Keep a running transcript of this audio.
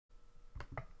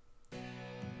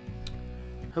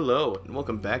Hello, and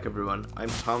welcome back everyone. I'm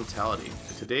Tom Tality.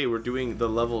 Today we're doing the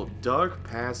level Dark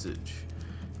Passage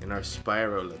in our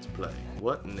Spyro Let's Play.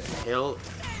 What in the hell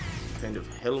kind of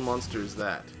hell monster is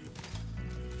that?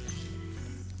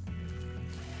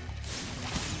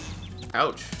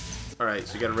 Ouch. Alright,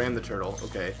 so you gotta ram the turtle.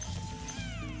 Okay.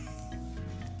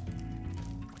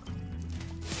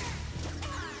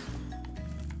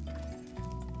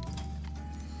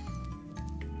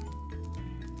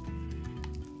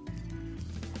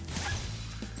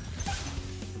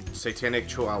 Satanic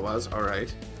chihuahuas,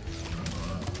 alright.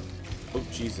 Oh,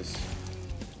 Jesus.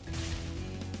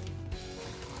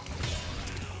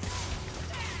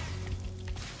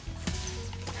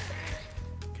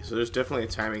 Okay, so there's definitely a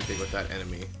timing thing with that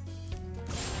enemy.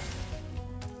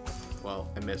 Well,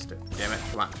 I missed it. Damn it.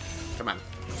 Come on. Come on.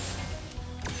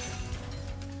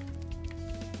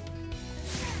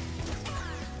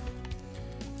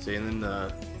 See, and then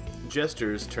the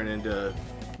jesters turn into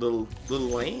little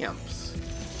lamps.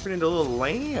 Turn into little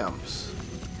lamps.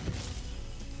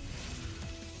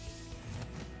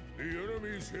 The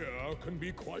enemies here can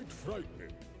be quite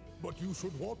frightening, but you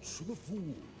should watch the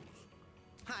fools.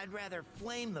 I'd rather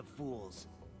flame the fools.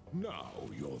 Now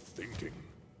you're thinking.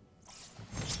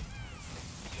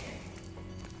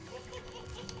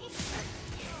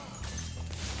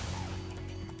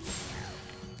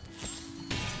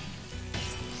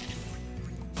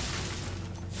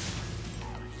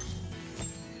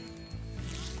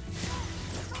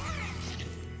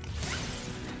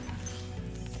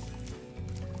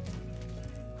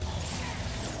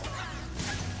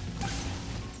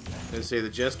 I say the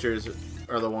jesters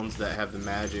are the ones that have the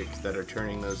magic that are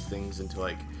turning those things into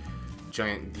like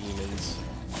giant demons.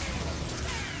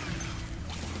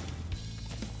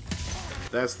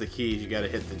 That's the key. You gotta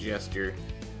hit the jester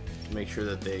to make sure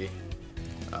that they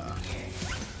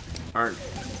aren't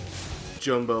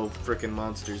jumbo frickin'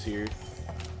 monsters here.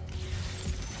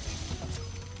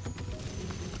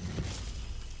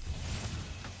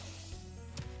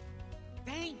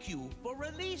 Thank you for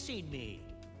releasing me.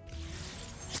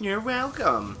 You're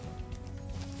welcome.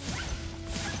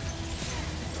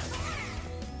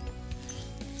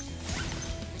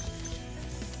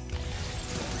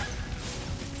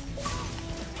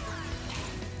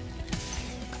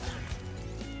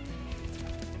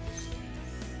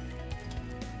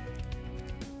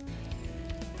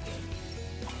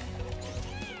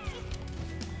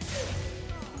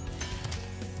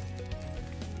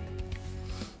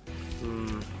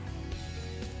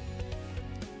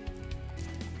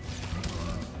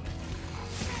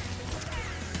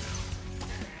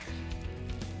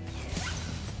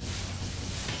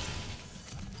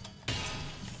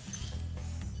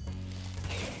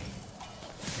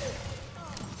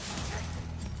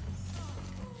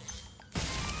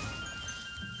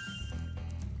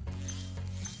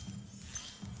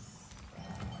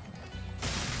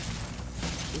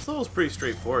 This level's pretty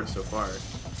straightforward so far.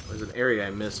 There's an area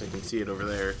I missed. I can see it over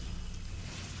there.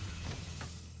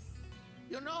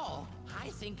 You know, I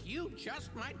think you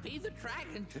just might be the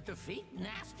dragon to defeat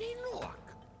Nasty Nook.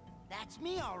 That's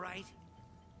me, all right.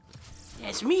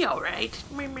 That's me, all right.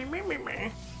 Meh, meh, meh, meh,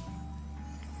 meh.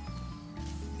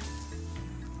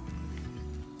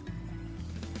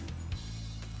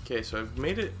 Okay, so I've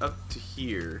made it up to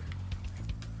here.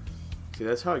 See,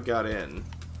 that's how I got in.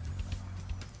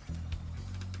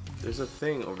 There's a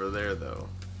thing over there, though.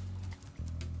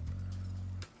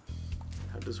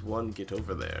 How does one get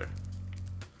over there?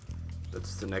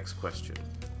 That's the next question.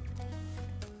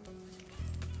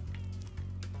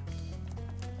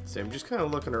 See, I'm just kind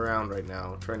of looking around right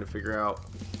now, trying to figure out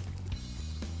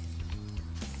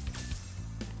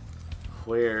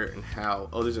where and how.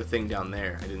 Oh, there's a thing down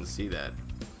there. I didn't see that.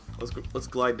 Let's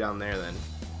glide down there then.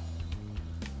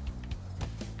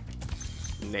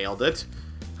 Nailed it.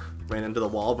 Ran into the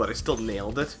wall, but I still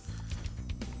nailed it.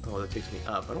 Oh, that takes me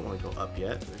up. I don't want to go up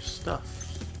yet. There's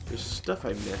stuff. There's stuff I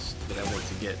missed that I want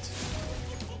to get.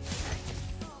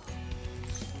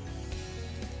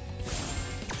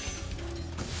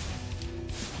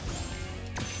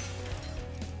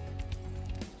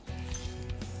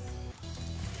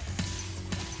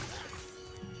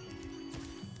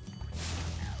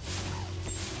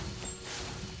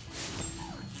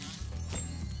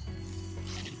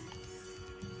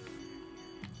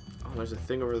 Oh, there's a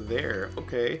thing over there.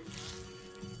 Okay.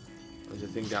 There's a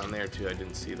thing down there too. I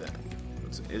didn't see that.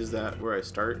 Is that where I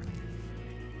start?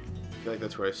 I feel like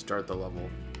that's where I start the level.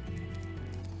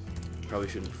 Probably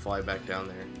shouldn't fly back down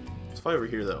there. Let's fly over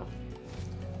here though.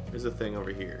 There's a thing over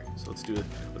here. So let's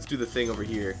do the thing over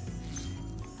here.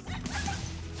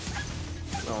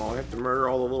 Oh, I have to murder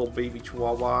all the little baby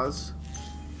chihuahuas.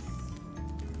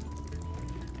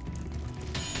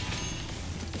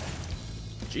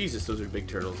 Jesus, those are big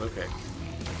turtles. Okay.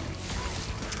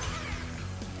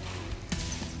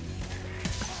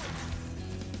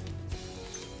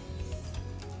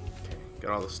 Okay,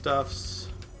 got all the stuffs.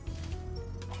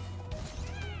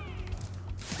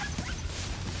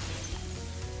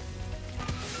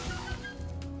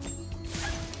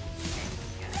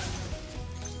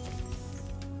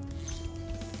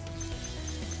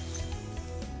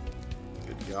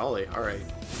 Good golly, alright.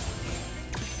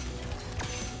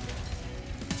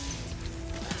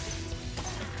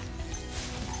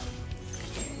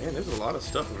 Man, there's a lot of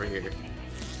stuff over here.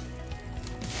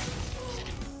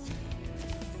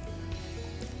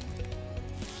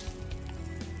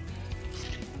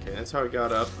 Okay, that's how I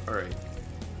got up. Alright.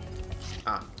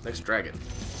 Ah, next dragon.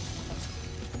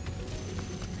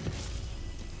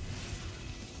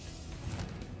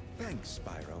 Thanks,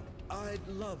 Spyro. I'd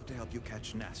love to help you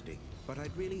catch Nasty, but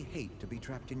I'd really hate to be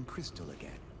trapped in Crystal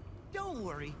again. Don't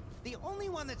worry. The only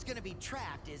one that's gonna be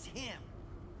trapped is him.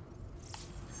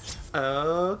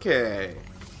 Okay.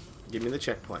 Give me the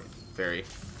checkpoint, fairy.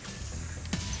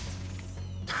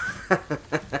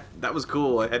 That was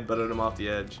cool. I headbutted him off the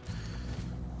edge.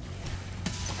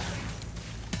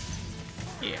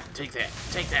 Yeah, take that.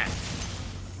 Take that.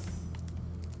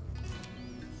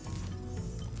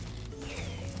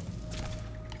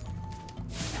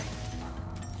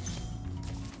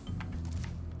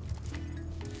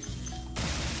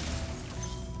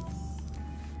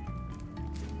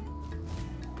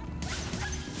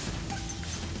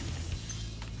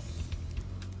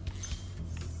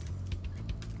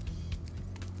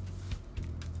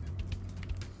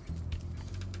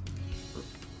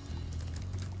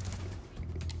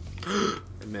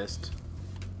 I missed.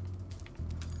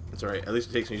 That's alright. At least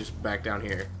it takes me just back down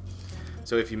here.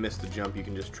 So if you miss the jump, you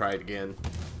can just try it again.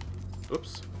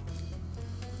 Oops.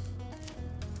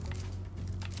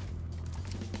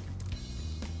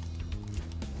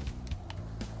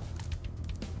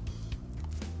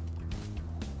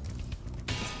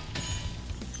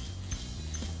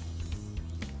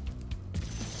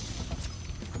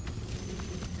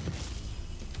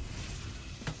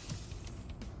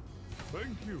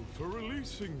 Thank you for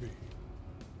releasing me.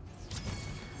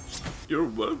 You're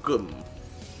welcome.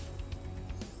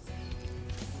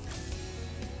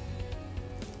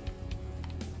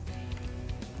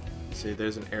 See,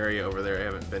 there's an area over there I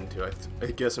haven't been to. I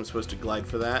guess I'm supposed to glide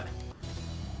for that.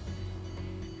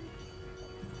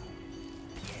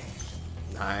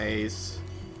 Nice.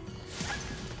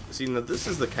 See, now this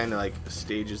is the kind of like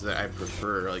stages that I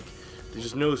prefer. Like,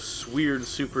 there's no weird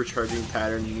supercharging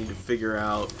pattern you need to figure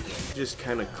out. Just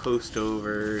kind of coast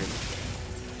over and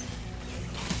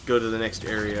go to the next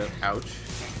area. Ouch.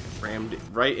 Rammed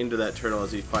right into that turtle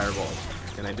as he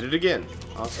fireballed. And I did it again.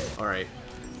 Awesome. Alright.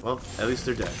 Well, at least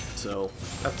they're dead. So,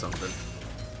 that's something.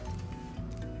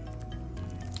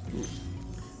 Ooh.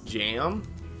 Jam?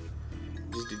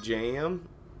 Just a jam?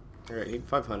 Alright, I need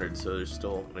 500, so there's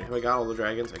still... Have I got all the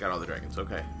dragons? I got all the dragons.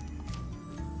 Okay.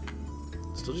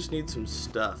 Still just need some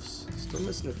stuffs. Still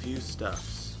missing a few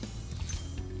stuffs.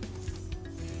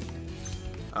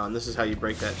 Oh, and this is how you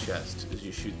break that chest, is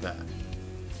you shoot that.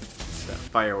 That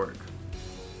firework.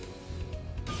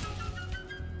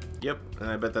 Yep,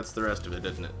 and I bet that's the rest of it,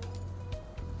 isn't it?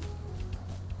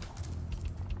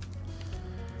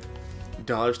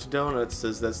 Dollars to Donuts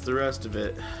says that's the rest of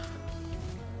it.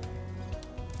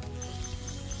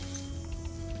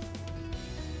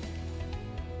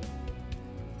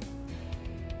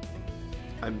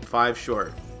 I'm 5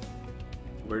 short.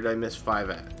 Where did I miss 5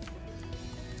 at?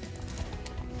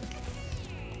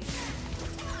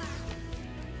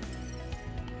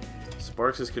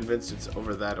 Sparks is convinced it's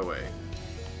over that way.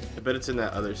 I bet it's in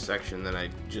that other section that I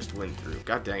just went through.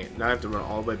 God dang it. Now I have to run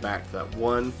all the way back to that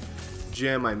one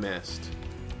gem I missed.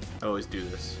 I always do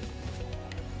this.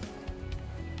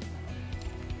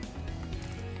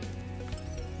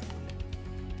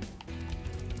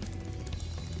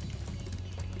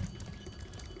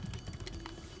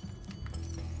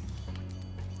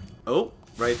 Oh,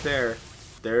 right there.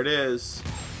 There it is.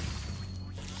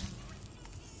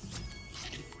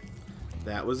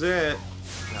 That was it.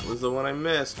 That was the one I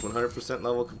missed. 100%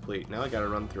 level complete. Now I gotta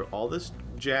run through all this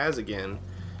jazz again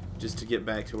just to get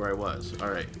back to where I was.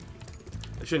 Alright.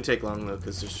 It shouldn't take long though,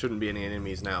 because there shouldn't be any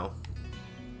enemies now.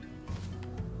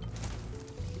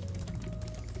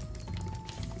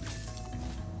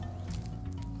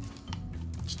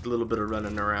 Just a little bit of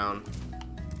running around.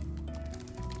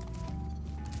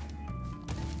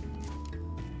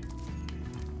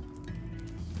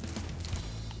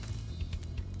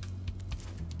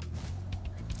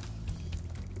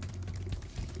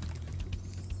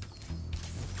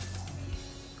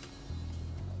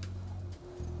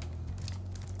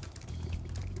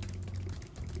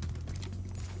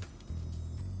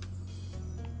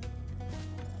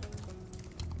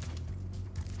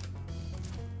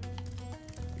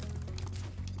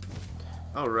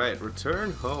 Alright,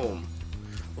 return home.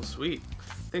 Well, sweet.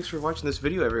 Thanks for watching this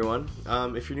video, everyone.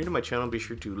 If you're new to my channel, be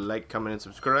sure to like, comment, and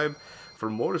subscribe for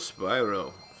more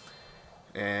Spyro.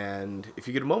 And if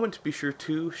you get a moment, be sure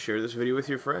to share this video with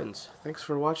your friends. Thanks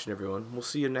for watching, everyone. We'll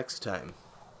see you next time.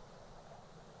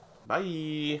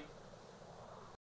 Bye!